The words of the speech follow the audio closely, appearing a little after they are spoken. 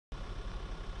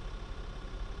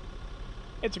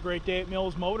It's a great day at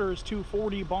Mills Motors,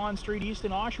 240 Bond Street East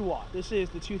in Oshawa. This is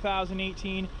the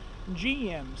 2018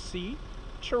 GMC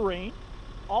Terrain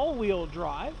all-wheel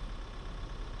drive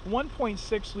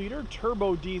 1.6 liter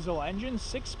turbo diesel engine,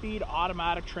 6-speed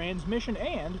automatic transmission,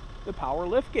 and the power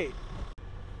liftgate.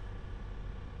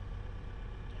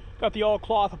 Got the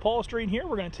all-cloth upholstery in here.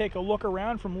 We're going to take a look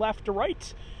around from left to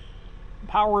right.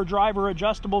 Power driver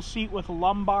adjustable seat with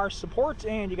lumbar support,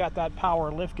 and you got that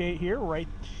power liftgate here right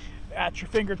at your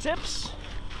fingertips.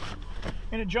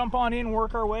 Gonna jump on in,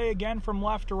 work our way again from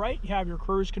left to right. You have your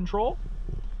cruise control,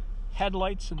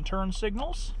 headlights and turn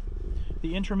signals.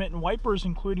 The intermittent wipers,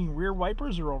 including rear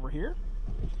wipers, are over here.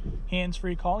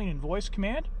 Hands-free calling and voice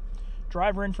command.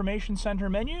 Driver information center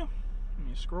menu. And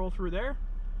you scroll through there,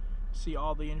 see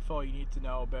all the info you need to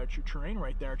know about your terrain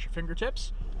right there at your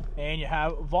fingertips. And you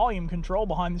have volume control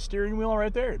behind the steering wheel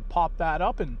right there. Pop that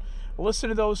up and listen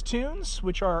to those tunes,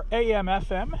 which are AM,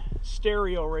 FM,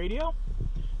 stereo radio.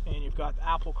 And you've got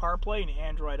Apple CarPlay and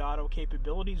Android Auto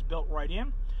capabilities built right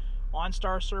in.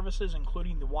 OnStar services,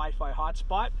 including the Wi-Fi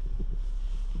hotspot.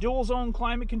 Dual zone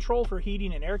climate control for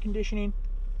heating and air conditioning.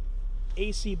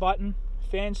 AC button,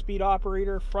 fan speed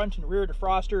operator, front and rear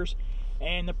defrosters,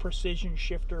 and the precision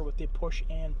shifter with the push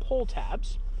and pull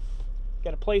tabs.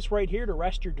 Got a place right here to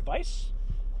rest your device.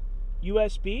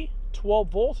 USB, 12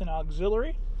 volt and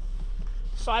auxiliary.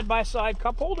 Side-by-side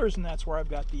cup holders, and that's where I've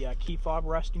got the key fob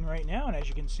resting right now. And as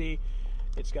you can see,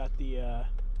 it's got the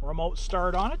remote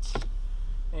start on it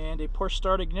and a push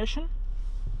start ignition.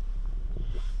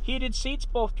 Heated seats,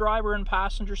 both driver and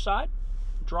passenger side.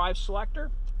 Drive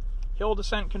selector, hill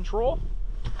descent control.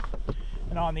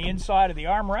 And on the inside of the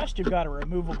armrest, you've got a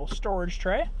removable storage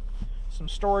tray. Some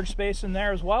storage space in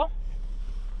there as well.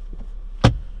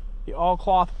 The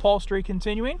all-cloth upholstery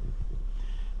continuing.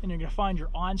 And you're going to find your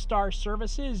OnStar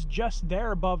services just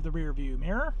there above the rear view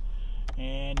mirror.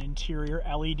 And interior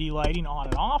LED lighting on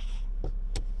and off.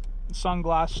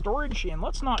 Sunglass storage. And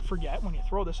let's not forget, when you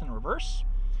throw this in reverse,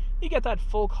 you get that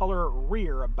full color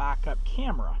rear backup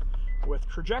camera with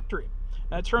trajectory.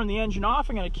 Now to turn the engine off,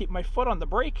 I'm going to keep my foot on the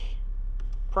brake.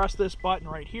 Press this button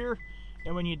right here.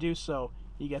 And when you do so,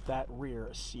 you get that rear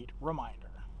seat reminder.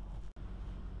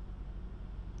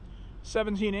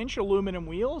 17-inch aluminum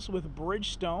wheels with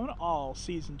Bridgestone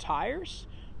all-season tires.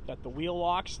 Got the wheel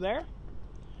locks there.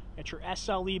 Got your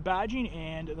SLE badging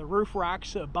and the roof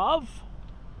racks above.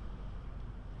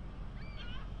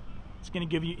 It's going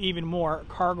to give you even more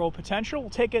cargo potential. We'll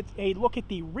take a look at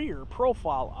the rear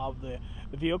profile of the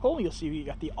vehicle. You'll see you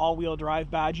got the all-wheel drive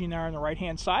badging there on the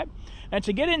right-hand side. And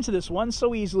to get into this one,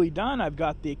 so easily done, I've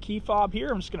got the key fob here.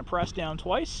 I'm just going to press down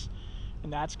twice.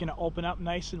 And that's going to open up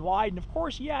nice and wide. And of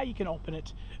course, yeah, you can open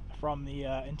it from the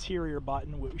interior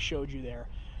button we showed you there,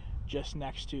 just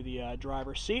next to the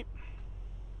driver's seat.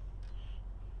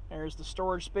 There's the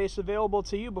storage space available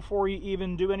to you before you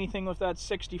even do anything with that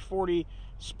 60/40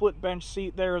 split bench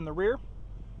seat there in the rear.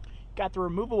 Got the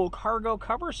removable cargo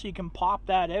cover, so you can pop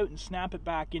that out and snap it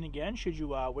back in again should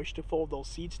you wish to fold those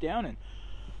seats down and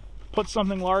put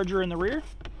something larger in the rear.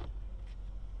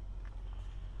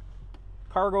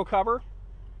 Cargo cover.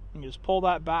 You just pull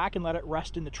that back and let it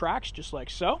rest in the tracks, just like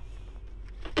so.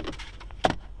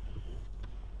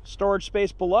 Storage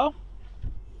space below.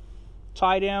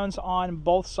 Tie downs on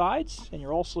both sides, and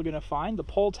you're also going to find the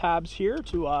pull tabs here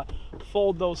to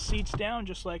fold those seats down,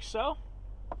 just like so.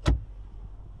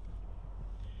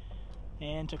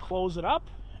 And to close it up,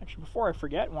 actually before I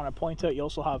forget, I want to point out you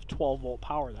also have 12 volt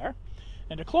power there.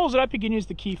 And to close it up, you can use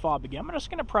the key fob again. I'm just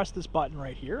going to press this button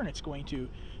right here, and it's going to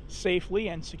safely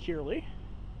and securely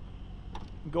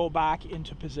go back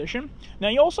into position. Now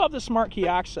you also have the smart key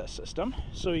access system,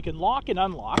 so you can lock and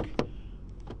unlock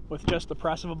with just the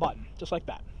press of a button, just like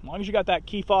that. As long as you got that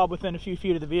key fob within a few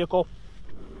feet of the vehicle,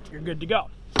 you're good to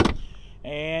go.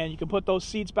 And you can put those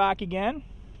seats back again,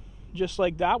 just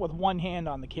like that, with one hand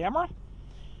on the camera.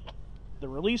 The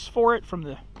release for it from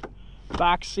the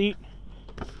back seat,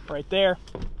 right there,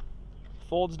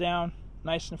 folds down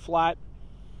nice and flat.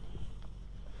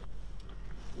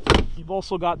 You've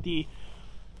also got the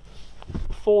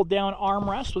fold down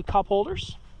armrest with cup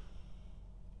holders,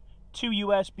 2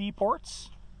 USB ports,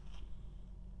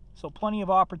 so plenty of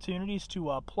opportunities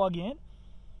to plug in.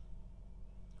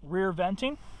 Rear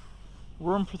venting,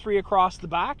 room for 3 across the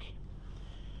back,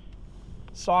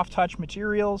 soft touch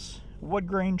materials, wood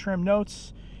grain trim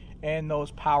notes, and those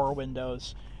power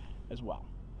windows as well.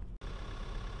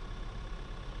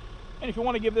 And if you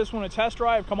want to give this one a test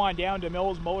drive, come on down to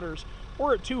Mills Motors.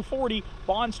 We're at 240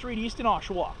 Bond Street East in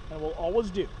Oshawa, and we'll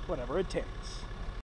always do whatever it takes.